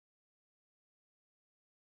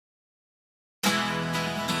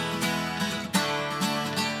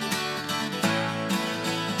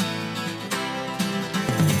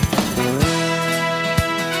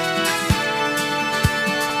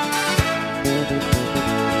Oh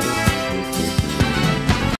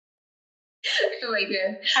my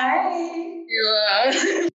god. Hi.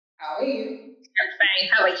 How are you? I'm fine.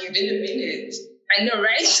 How are you? It's been a minute. I know,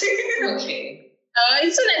 right? Okay.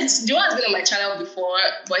 It's so nice. Juwon has been on my channel before,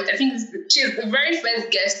 but I think she's the very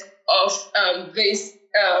first guest of this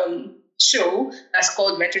show that's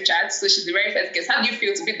called Metrochat. So she's the very first guest. How do you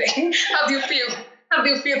feel to be there? How do you feel? How do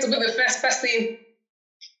you feel to be the first person?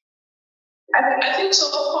 I feel so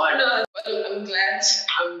honored, but I'm glad.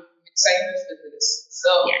 I'm excited for this. So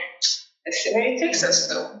Yeah. let's see where it takes us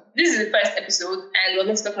though. This is the first episode, and we're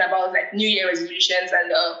going to be talking about like New Year resolutions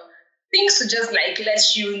and things to just like let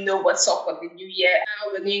you know what's up for the new year,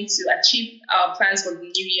 how we're going to achieve our plans for the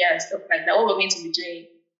new year and stuff like that, what we're going to be doing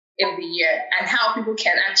in the year, and how people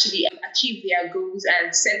can actually achieve their goals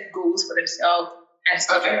and set goals for themselves and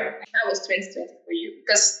stuff. Okay. How was 2020 for you?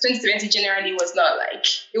 Because 2020 generally was not like,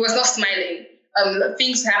 it was not smiling.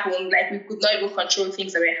 Things happened, like we could not even control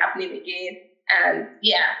things that were happening again. And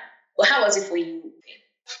yeah, but how was it for you?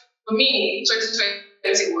 For me,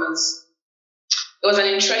 2020 was an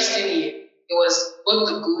interesting year. It was both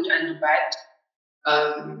the good and the bad.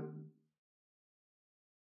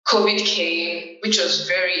 COVID came, which was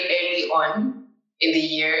very early on in the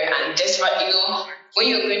year, and despite, when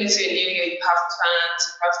you're going into a new year, you have plans,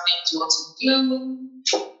 you have things you want to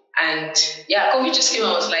do. And yeah, COVID just came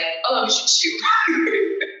and was like, oh, we should chill.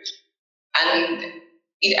 And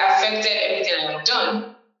it affected everything I had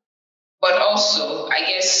done. But also, I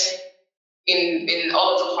guess, in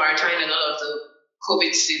all of the quarantine and all of the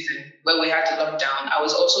COVID season where we had to lock down, I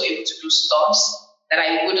was also able to do stuff that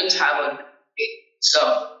I wouldn't have on the day. So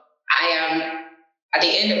I am, at the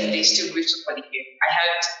end of the day, still grateful for the year. I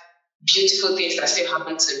had beautiful things that still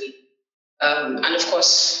happened to me. And of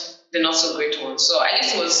course, the not so great ones. So I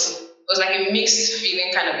guess it was like a mixed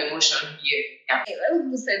feeling kind of emotion year. Yeah. A lot of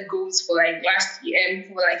people set goals for like last year,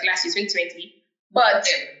 2020. But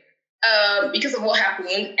because of what happened,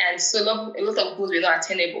 and so a lot of goals were not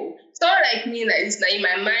attainable. Someone like me, like this, now in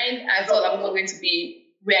my mind, I thought I'm not going to be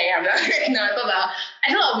where I am right now. I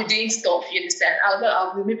thought I'll be doing stuff. You understand? I thought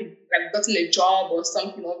I'll be maybe like gotten a job or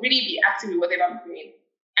something, or really be active with whatever I'm doing.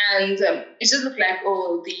 And it just looked like,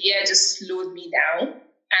 the year just slowed me down.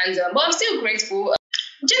 And but I'm still grateful.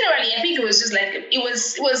 Generally, I think it was just like it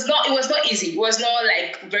was not easy. It was not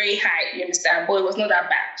like very high. You understand? But it was not that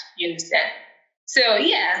bad. You understand? So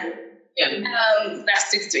yeah. Yeah.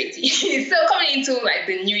 That's 620. So coming into like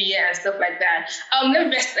the new year and stuff like that. Let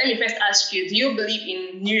me first ask you: do you believe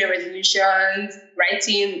in New Year resolutions,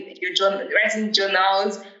 writing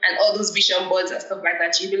journals, and all those vision boards and stuff like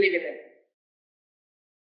that? Do you believe in it?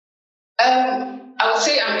 I would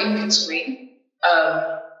say I'm in between.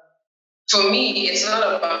 For me, it's not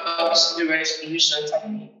about the resolutions.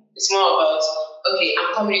 It's more about, okay,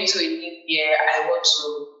 I'm coming into a new year. I want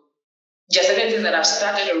to. There are certain things that I've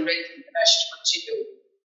started already that I should continue.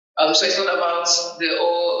 So it's not about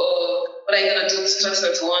what are you gonna do 2021,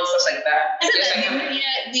 stuff like that.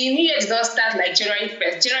 The new year does not start like January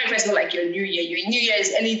 1st. January 1st is not like your new year. Your new year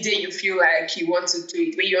is any day you feel like you want to do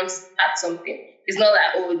it, where you want to start something. It's not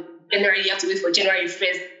like, January, you have to wait for January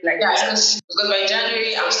 1st. Because by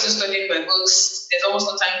January, I'm still studying my books. There's almost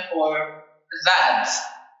no time for that,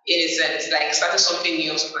 in a sense, like starting something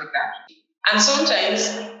new or something like that. And sometimes,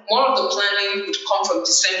 more of the planning would come from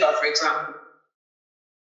December, for example.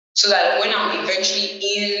 So that when I'm eventually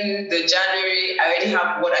in the January, I already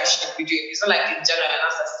have what I should be doing. It's not like in January, and I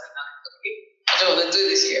start okay, I don't want to do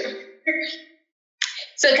this year.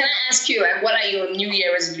 So can I ask you, like, what are your New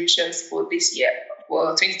Year resolutions for this year?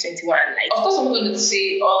 For 2021, like, of course, I'm going to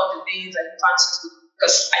say all of the things I plan to do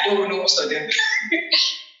because I don't know most of them.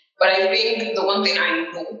 But I think the one thing I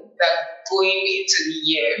know that going into the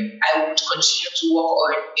year I would continue to work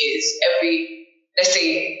on is let's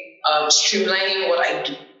say, streamlining what I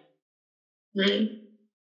do,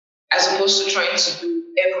 as opposed to trying to do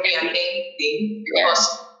every and anything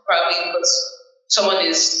because someone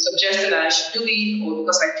is suggesting that I should do it, or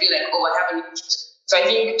because I feel like, I haven't interest. So I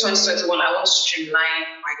think 2021, I want to streamline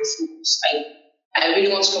my focus. I really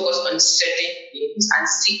want to focus on certain things and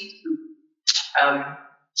see through. I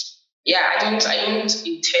don't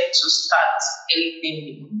intend to start anything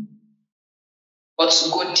new, but to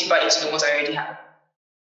go deeper into the ones I already have.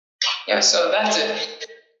 Yeah, so that's it.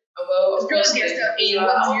 Well, of course,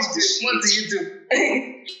 what do you do?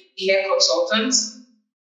 Hair consultant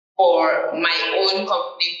for my own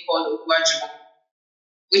company called Oluwajuwon,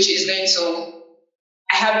 which is going to.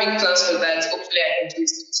 I have big plans for that. Hopefully, I can do it.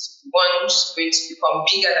 one which is going to become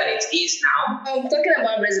bigger than it is now. Talking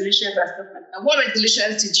about resolutions and stuff like that, what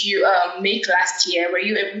resolutions did you make last year? Were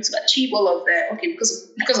you able to achieve all of them? Okay,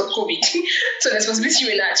 because of COVID, so the responsibility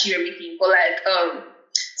you will not achieve everything. But like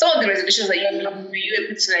some of the resolutions that you have, were you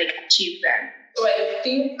able to like achieve them? So I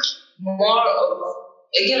think more of,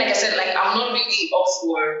 again, like I said, like I'm not really up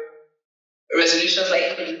for resolutions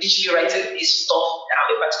like literally writing a stuff down,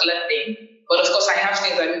 a particular thing. But of course, I have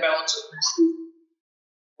things that maybe I want to improve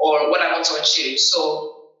or what I want to achieve. So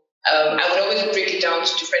I would always break it down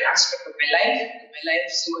to different aspects of my life.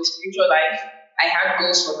 So my spiritual life, I had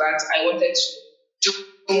goals for that. I wanted to do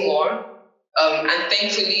more. And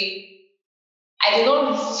thankfully, I did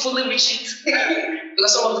not fully reach it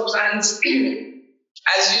because some of the plans,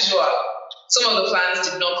 as usual, some of the plans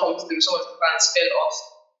did not come through. Some of the plans fell off,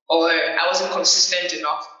 or I wasn't consistent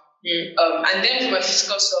enough. And then for my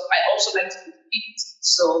physical stuff, I also like to be fit.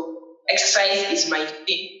 So exercise is my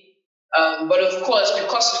thing. But of course,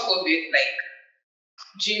 because of COVID, like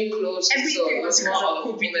gym closed. Everything was because of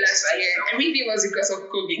COVID last year. Everything was because of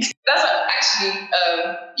COVID. That's actually,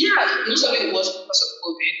 most of it was because of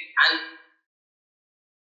COVID. And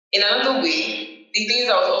in another way, the things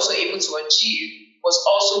I was also able to achieve was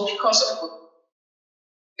also because of COVID.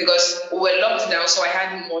 Because we were locked down, so I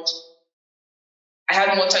had more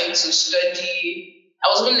time to study. I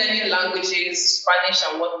was even learning languages, Spanish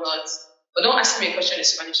and whatnot. But don't ask me a question in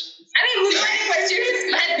Spanish. I didn't even know any question in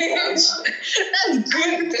Spanish. That's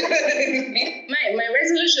good. my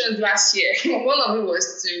resolutions last year, one of it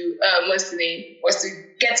was to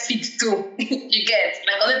get fit too. You get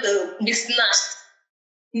like a little be snatched.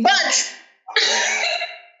 But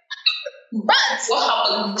what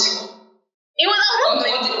happened? It was what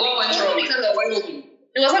went wrong? Because of COVID.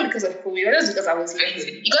 It wasn't because of COVID. It was just because I was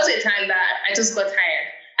lazy. It got to a time that I just got tired.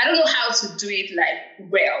 I don't know how to do it like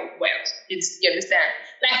well. You understand?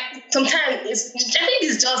 Like sometimes I think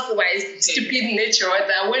it's just my stupid nature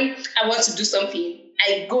that when I want to do something,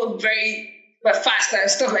 I go very fast and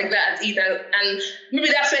stuff like that. And maybe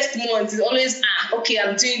that first month is always okay,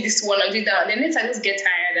 I'm doing this one, I'm doing that. And then later I just get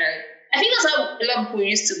tired, and I think that's how a lot of people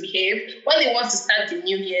used to behave. When they want to start the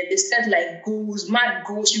new year, they start like goals, mad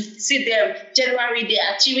goals. You see them January,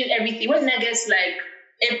 they're achieving everything. When it gets like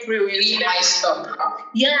April, you see them stuff.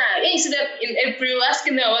 Yeah, you see them in April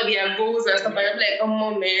asking them about their goals and stuff. And I'm like, come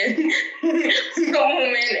on, man. Come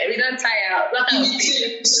on, man. We don't tire. That kind of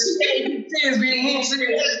things. We move to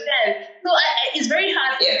understand. So it's very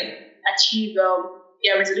hard to achieve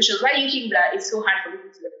their resolutions. Why do you think that it's so hard for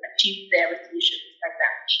people to achieve their resolutions like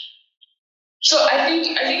that? So I think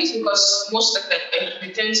it's because most of the time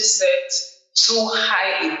we tend to set too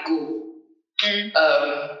high a goal.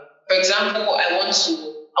 For example, I want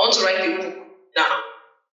to write a book now.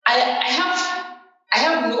 I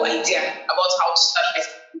have no idea about how to start it,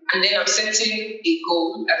 and then I'm setting a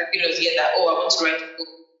goal at the beginning of the year that I want to write a book.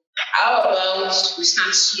 How about we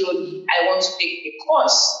start slowly? I want to take a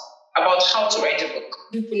course about how to write a book.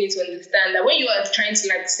 People need to understand that when you are trying to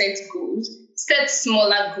like set goals, set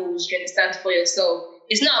smaller goals. You understand for yourself.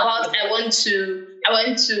 It's not about I want to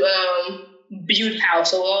build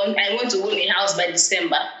house or I want to own a house by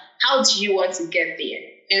December. How do you want to get there?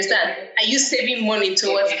 You understand? Are you saving money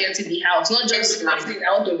towards getting the house? Not just saying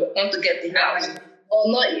I want to get the house,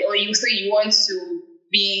 or not? Or you say you want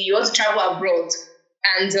to travel abroad,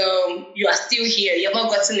 and you are still here. You have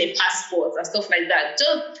not gotten a passport and stuff like that.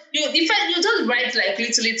 You just write like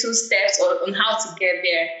little steps on how to get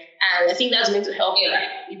there, and I think that's going to help you.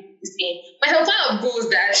 But some kind of goals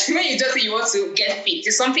that when you just say you want to get fit,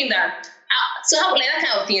 it's something that. So how like that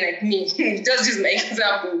kind of thing like me? Just use my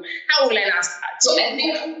example. How will I not start? So I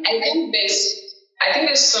think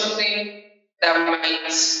there's something that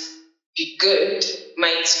might be good.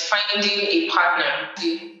 Might finding a partner.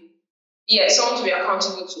 Someone to be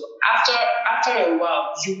accountable to. After a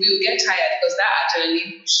while, you will get tired because that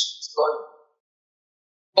adrenaline push is gone.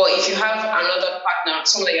 But if you have another partner,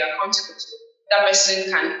 someone that you're accountable to, that person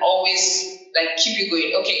can always like keep you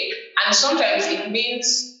going. Okay, and sometimes it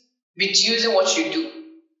means reducing what you do.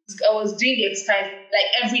 I was doing the exercise like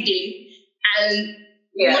every day, and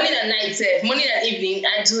morning and night, morning and evening,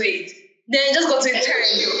 I do it. Then it just got to a time.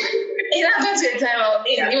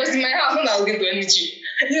 It was in my house when I was going to any gym.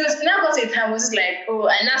 Now got to a time, I was just like,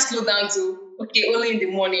 I now slow down to only in the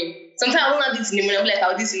morning. Sometimes I won't do it in the morning. I'm like,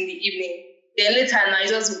 I'll do this in the evening. Then later, now I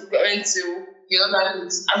just went to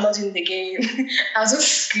I'm not doing it again. I'll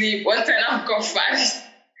just sleep. One time I've got fast.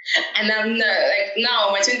 And I'm now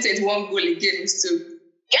my 2021 goal again is to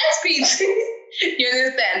get fit. You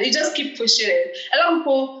understand? You just keep pushing it. A lot of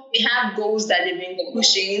people they have goals that they've been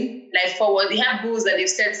pushing like forward. They have goals that they've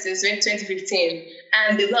set since 2015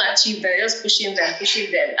 and they've not achieved them. They're just pushing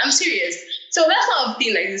them. I'm serious. So that's how I'm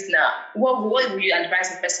feeling like this now. What would you advise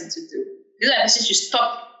the person to do? Is that the person should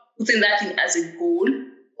stop putting that thing as a goal,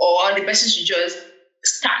 or the person should just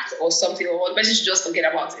start or something, or the person should just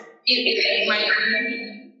forget about it? It might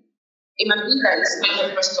be that it's not for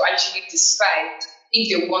the person to actually decide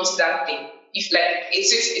if they want that thing. If like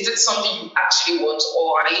is it something you actually want,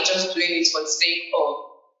 or are you just doing it for the sake of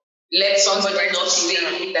let somebody not say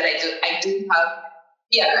that I do have?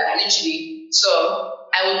 Yeah, literally. So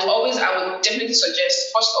I would definitely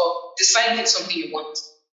suggest, first off, decide if it's something you want.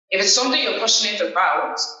 If it's something you're passionate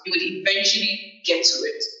about, you would eventually get to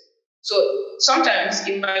it. So sometimes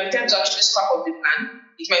it might be time to actually scrap up the plan.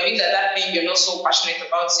 It might be that thing you're not so passionate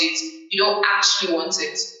about it, you don't actually want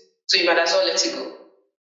it, so you might as well let it go.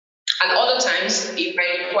 And other times, it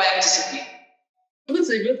might require discipline. To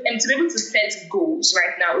be able to set goals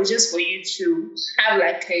right now is just for you to have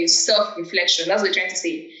like a self-reflection. That's what we're trying to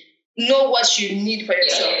say. Know what you need for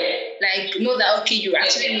yourself. Like, know that, okay, you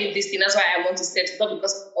actually need this thing. That's why I want to set it up,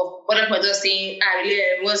 because of other people just saying,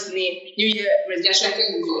 what's the name? New Year resolution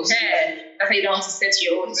goals. That's why you don't want to set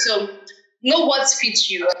your own. So, know what fits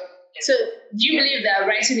you. So, do you believe that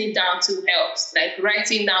writing it down too helps? Like,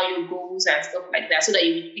 writing down your goals and stuff like that, so that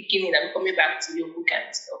you'll be picking it and coming back to your book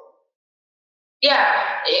and stuff?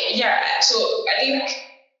 Yeah. So, I think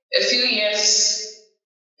a few years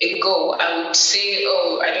ago, I would say,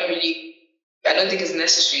 I don't think it's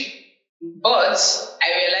necessary. But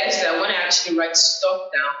I realized that when I actually write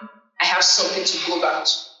stuff down, I have something to go back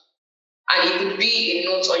to. And it could be a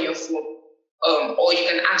note on your phone. Or you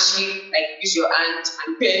can actually like use your hand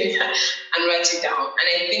and pen and write it down. And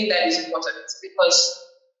I think that is important, because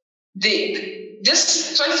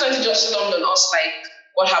this 2020 just stormed on us like,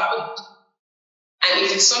 what happened? And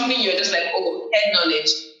if it's something you're just like, head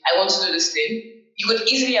knowledge, I want to do this thing, you could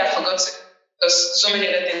easily have forgotten, because so many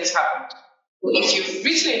other things happened. If you've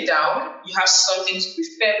written it down, you have something to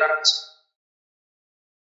refer back to.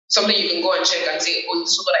 Something you can go and check and say, this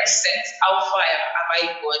is what I set. How far have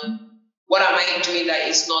I gone? What am I doing that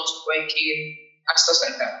is not working? And stuff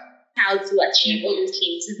like that. How to achieve all those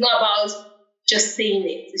things. It's not about just saying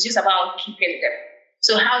it. It's just about keeping them.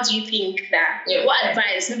 So how do you think that, what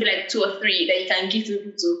advice, maybe like 2 or 3, that you can give to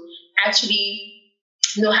people to actually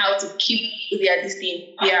know how to keep their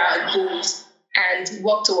goals and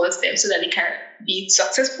work towards them so that they can be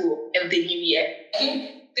successful in the new year? I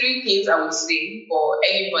think 3 things I would say for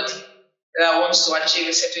anybody that wants to achieve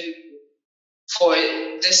a certain goal for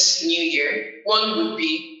this new year. One would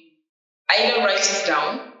be either write it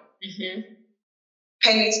down,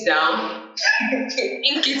 pen it down,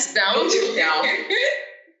 ink it down,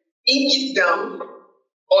 ink it down,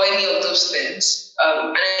 or any of those things.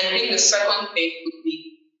 And I think the second thing would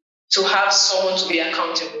be to have someone to be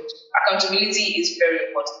accountable. Accountability is very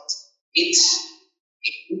important.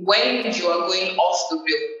 When you are going off the rail,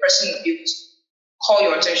 the person will be able to call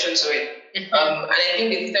your attention to it. And I think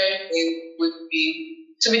the third thing would be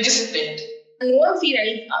to be disciplined. And one thing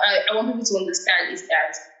I want people to understand is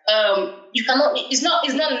that you cannot. It's not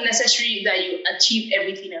necessary that you achieve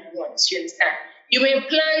everything at once. You understand? You may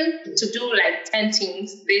plan to do like 10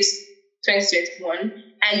 things this 2021,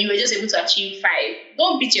 and you were just able to achieve 5.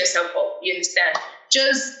 Don't beat yourself up. You understand?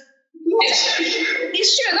 Just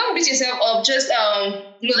it's true. Don't beat yourself up. Just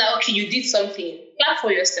know that, okay, you did something. Clap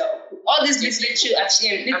for yourself. All these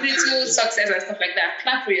little success and stuff like that.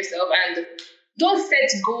 Clap for yourself, and don't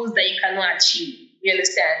set goals that you cannot achieve. You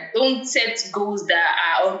understand? Don't set goals that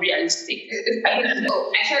are unrealistic. I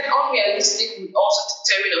said unrealistic would also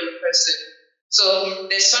determine on the person. So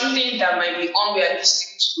there's something that might be unrealistic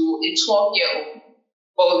to a 12-year-old,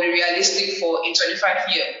 but will be realistic for a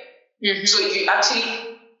 25-year-old. So you actually,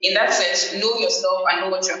 in that sense, know yourself and know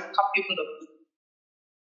what you're capable of doing.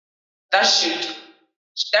 That should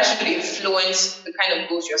influence the kind of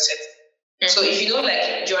goals you're setting. So if you know,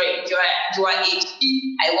 like you are 18,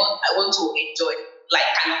 I want to enjoy, like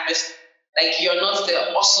kind of person. Like you're not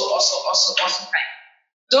the also kind.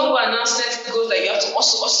 Don't go and now set goals that you have to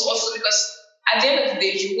also, because at the end of the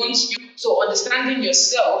day, you want you. So understanding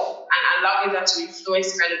yourself and allowing that to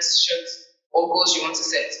influence the kind of decisions or goals you want to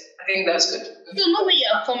set. I think that's good. So know where you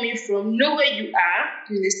are coming from, know where you are,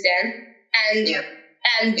 you understand?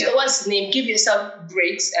 And what's the name? Give yourself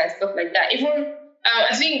breaks and stuff like that. Even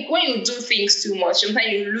I think when you do things too much,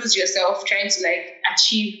 sometimes you lose yourself trying to like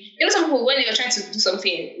achieve. You know, some people, when you're trying to do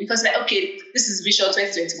something, because like, okay, this is Vision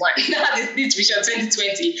 2021. Now this is Vision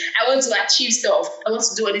 2020. I want to achieve stuff. I want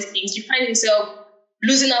to do all these things. You find yourself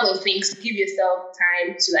losing out on things. Give yourself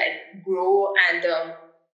time to like grow and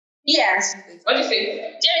Yes. What do you think?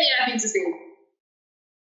 Do you have anything to say?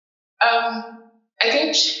 I think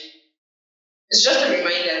it's just a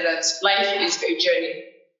reminder that life is a journey,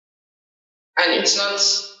 and it's not.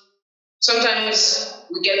 Sometimes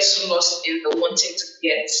we get so lost in the wanting to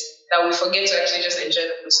get that we forget to actually just enjoy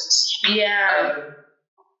the process. Yeah.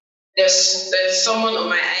 There's someone on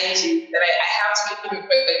my IG that I have to give him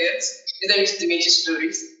credit. His name is Dimeji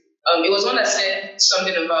Stories. It was one that said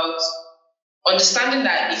something about understanding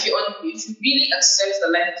that if you really accept the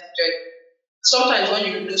life of the journey, sometimes when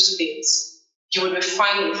you lose things, you will be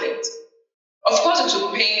fine with it. Of course, it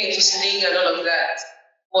will pain, it will sting, and all of that,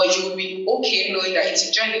 but you will be okay knowing that it's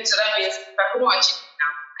a journey. So that means if I don't achieve it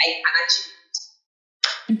now, I can achieve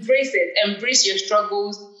it. Embrace it. Embrace your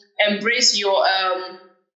struggles. Embrace your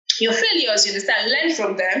failures. You understand? Learn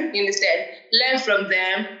from them. You understand? Learn from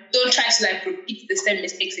them. Don't try to like repeat the same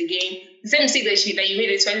mistakes again. The same mistake that you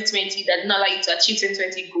made in 2020 that did not allow you to achieve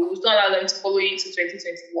 2020 goals. Don't allow them to follow you into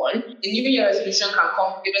 2021. The New Year resolution can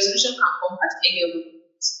come. The resolution can come at any of the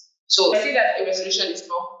points. So I see that the resolution is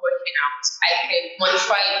not working out. I can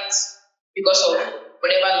modify it because of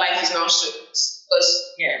whatever life is now showing us. Because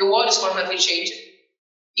the world is constantly changing.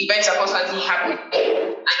 Events are constantly happening, and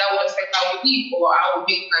that will affect how we live or how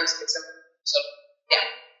we make plans, for example. So, yeah.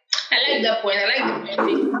 I like that point. I like the point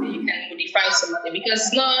that you can modify something because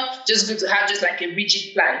it's not just good to have just like a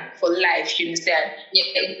rigid plan for life. You understand?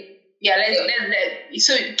 Yeah. Let's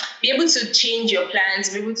so be able to change your plans,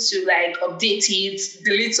 be able to like update it,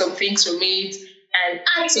 delete some things from it, and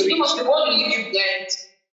add to it. The world will leave you blind.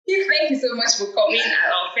 Thank you so much for coming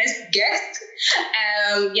as our first guest.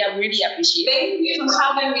 We really appreciate it. Thank you for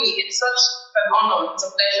having me. It's such an honor. It's a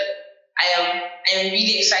pleasure. I am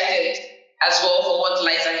really excited as well for what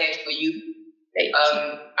lies ahead for you. And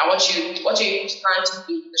what you plan to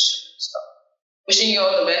do with the show. So, wishing you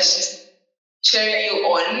all the best. Cheering you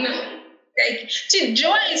on. Thank you.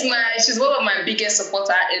 Juwon she's one of my biggest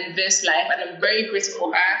supporters in this life, and I'm very grateful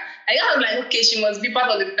for her. I'm like, okay, she must be part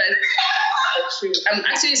of the first. True. I'm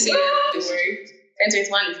actually saying the word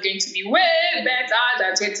 2021 is going to be way better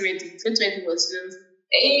than 2020. 2020 was just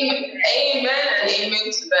amen and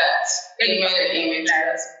amen to that. Amen and amen to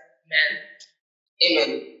that.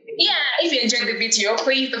 Amen. Yeah, if you enjoyed the video,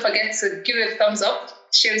 please don't forget to give it a thumbs up,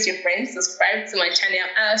 share with your friends, subscribe to my channel,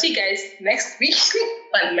 and I'll see you guys next week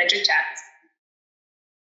on Metrochat.